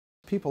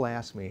People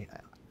ask me,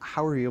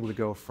 how are you able to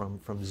go from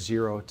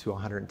 0 to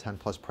 110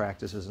 plus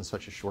practices in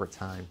such a short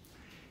time?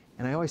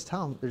 And I always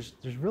tell them,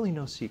 there's really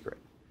no secret.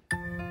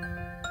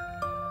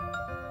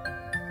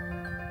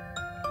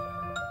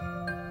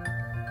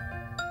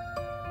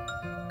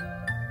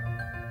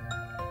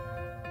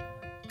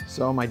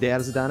 So my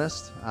dad is a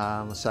dentist.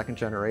 I'm a second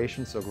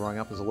generation, so growing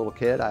up as a little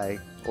kid, I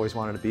always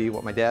wanted to be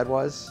what my dad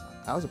was.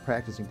 I was a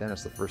practicing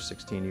dentist the first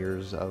 16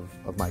 years of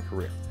my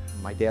career.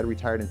 My dad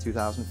retired in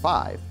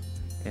 2005,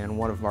 and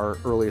one of our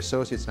early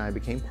associates and I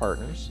became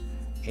partners,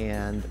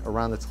 and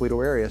around the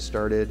Toledo area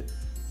started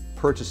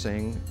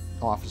purchasing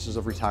offices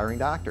of retiring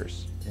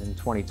doctors. In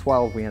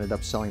 2012, we ended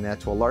up selling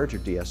that to a larger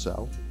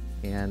DSO,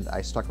 and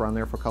I stuck around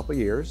there for a couple of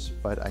years,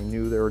 but I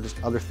knew there were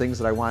just other things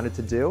that I wanted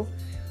to do.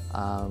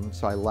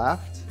 So I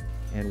left,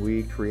 and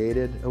we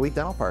created Elite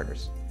Dental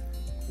Partners.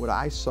 What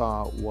I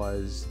saw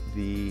was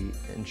the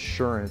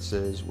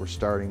insurances were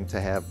starting to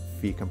have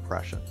fee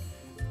compression.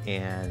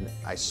 And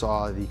I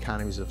saw the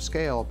economies of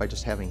scale by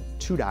just having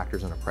 2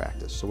 doctors in a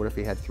practice. So what if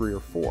you had 3 or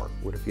 4?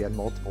 What if you had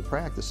multiple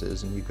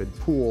practices and you could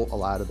pool a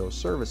lot of those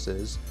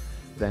services?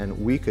 Then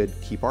we could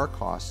keep our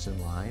costs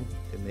in line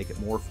and make it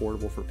more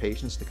affordable for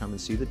patients to come and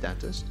see the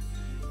dentist.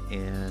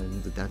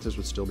 And the dentist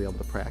would still be able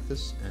to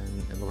practice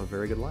and live a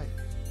very good life.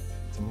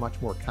 It's much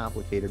more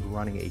complicated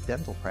running a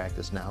dental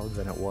practice now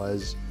than it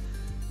was,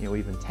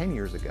 even 10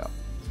 years ago.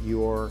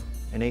 You're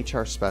an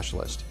HR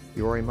specialist,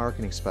 you're a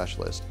marketing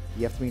specialist,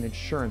 you have to be an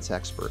insurance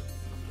expert.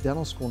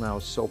 Dental school now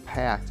is so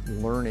packed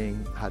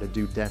learning how to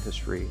do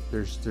dentistry.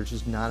 There's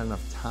just not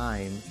enough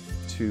time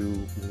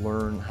to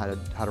learn how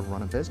to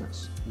run a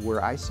business.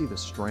 Where I see the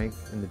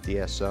strength in the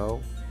DSO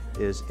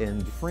is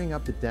in freeing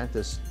up the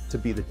dentist to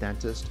be the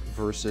dentist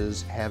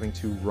versus having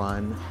to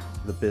run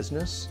the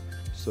business.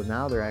 So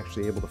now they're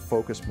actually able to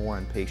focus more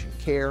on patient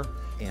care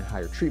and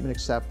higher treatment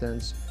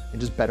acceptance and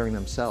just bettering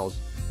themselves.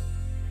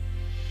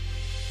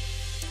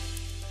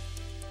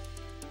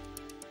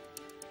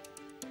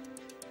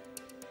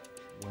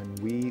 When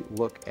we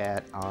look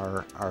at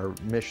our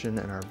mission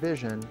and our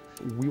vision,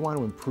 we want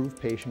to improve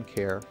patient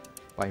care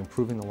by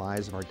improving the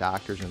lives of our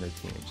doctors and their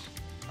teams.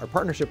 Our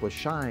partnership with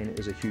Schein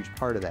is a huge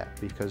part of that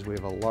because we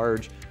have a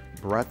large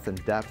breadth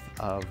and depth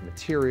of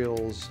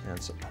materials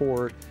and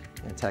support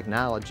and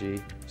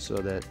technology so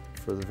that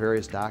for the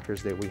various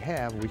doctors that we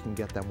have, we can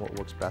get them what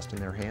works best in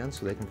their hands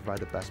so they can provide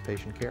the best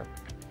patient care.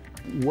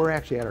 We're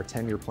actually at our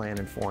 10-year plan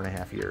in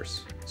 4.5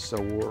 years. So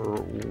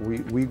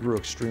we grew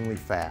extremely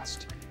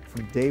fast.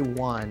 From day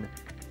one,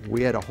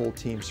 we had a whole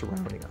team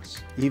surrounding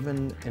us.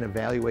 Even in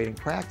evaluating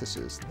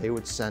practices, they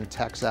would send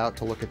techs out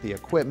to look at the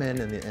equipment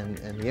and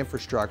the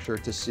infrastructure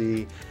to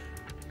see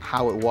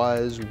how it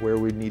was, where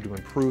we'd need to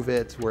improve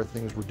it, where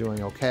things were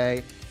doing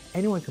okay.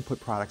 Anyone can put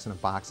products in a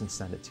box and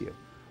send it to you.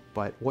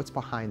 But what's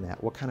behind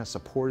that? What kind of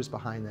support is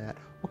behind that?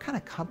 What kind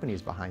of company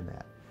is behind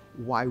that?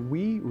 Why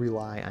we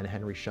rely on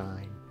Henry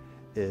Schein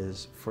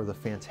is for the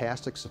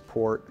fantastic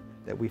support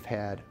that we've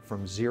had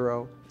from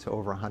 0 to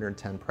over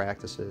 110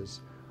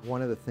 practices.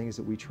 One of the things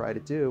that we try to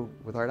do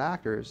with our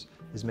doctors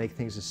is make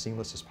things as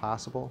seamless as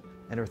possible.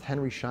 And with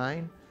Henry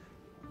Schein,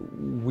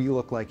 we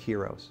look like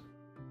heroes.